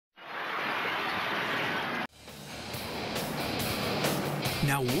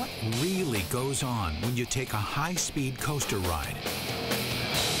Now, what really goes on when you take a high-speed coaster ride?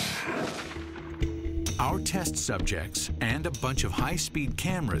 Our test subjects and a bunch of high-speed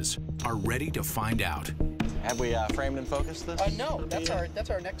cameras are ready to find out. Have we framed and focused this? No, that's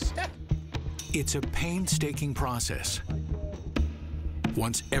our next step. It's a painstaking process.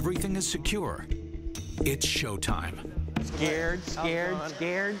 Once everything is secure, it's showtime. Scared.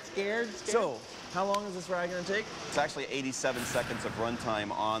 So, how long is this ride going to take? It's actually 87 seconds of runtime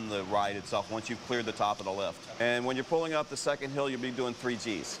on the ride itself once you've cleared the top of the lift. And when you're pulling up the second hill, you'll be doing 3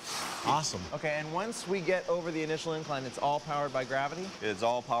 Gs. Awesome. Okay, and once we get over the initial incline, it's all powered by gravity? It's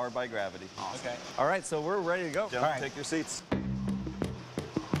all powered by gravity. Awesome. Okay. All right, so we're ready to go. Gentlemen, take your seats.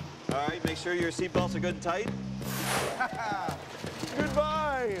 All right, make sure your seatbelts are good and tight.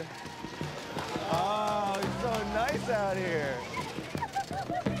 Goodbye. Oh, it's so nice out here.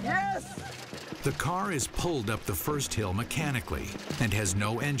 Yes! The car is pulled up the first hill mechanically and has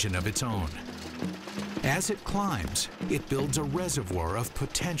no engine of its own. As it climbs, it builds a reservoir of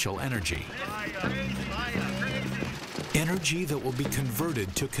potential energy. Energy that will be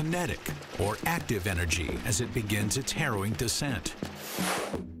converted to kinetic or active energy as it begins its harrowing descent.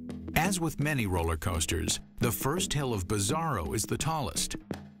 As with many roller coasters, the first hill of Bizarro is the tallest.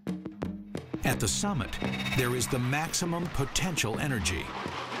 At the summit, there is the maximum potential energy.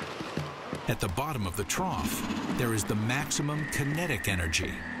 At the bottom of the trough, there is the maximum kinetic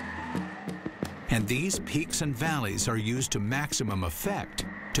energy. And these peaks and valleys are used to maximum effect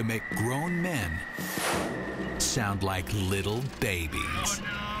to make grown men sound like little babies.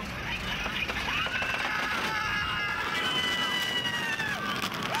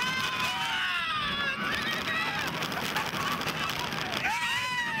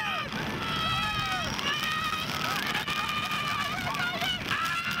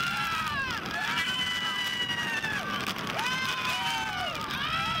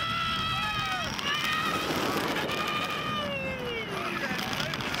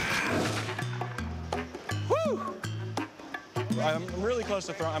 I'm really close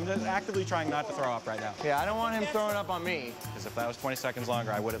to throwing. I'm just actively trying not to throw up right now. Yeah, I don't want him throwing up on me. Because if that was 20 seconds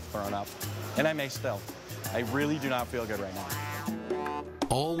longer, I would have thrown up. And I may still. I really do not feel good right now.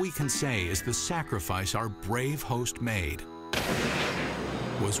 All we can say is the sacrifice our brave host made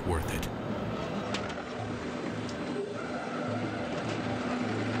was worth it.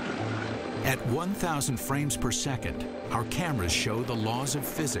 At 1,000 frames per second, our cameras show the laws of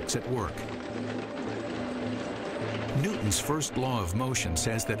physics at work. Newton's first law of motion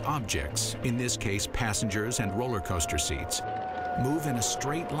says that objects, in this case passengers and roller coaster seats, move in a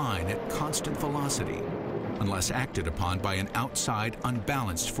straight line at constant velocity unless acted upon by an outside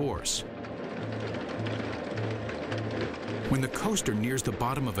unbalanced force. When the coaster nears the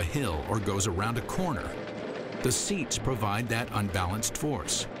bottom of a hill or goes around a corner, the seats provide that unbalanced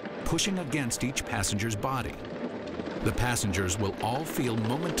force, pushing against each passenger's body. The passengers will all feel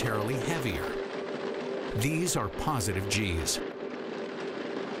momentarily heavier. These are positive Gs.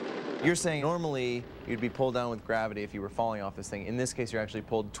 You're saying normally you'd be pulled down with gravity if you were falling off this thing. In this case, you're actually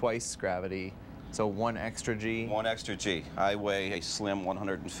pulled twice gravity, so 1 extra G. 1 extra G. I weigh a slim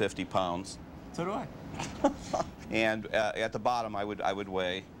 150 pounds. So do I. And at the bottom, I would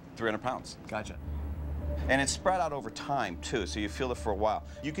weigh 300 pounds. Gotcha. And it's spread out over time, too, so you feel it for a while.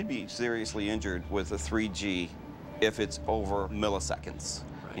 You could be seriously injured with a 3G if it's over milliseconds.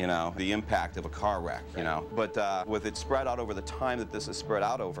 You know, the impact of a car wreck, you know. But with it spread out over the time that this is spread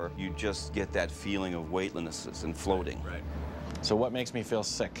out over, you just get that feeling of weightlessness and floating. Right. So what makes me feel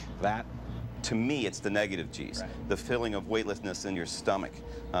sick? That? To me, it's the negative Gs. Right. The feeling of weightlessness in your stomach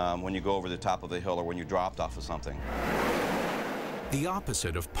when you go over the top of a hill or when you're dropped off of something. The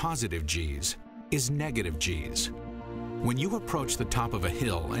opposite of positive Gs is negative Gs. When you approach the top of a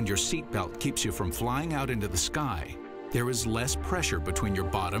hill and your seatbelt keeps you from flying out into the sky, there is less pressure between your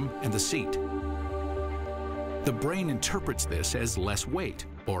bottom and the seat. The brain interprets this as less weight,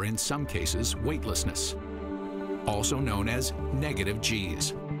 or in some cases, weightlessness, also known as negative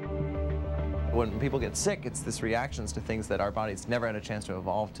Gs. When people get sick, it's this reactions to things that our bodies never had a chance to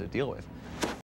evolve to deal with.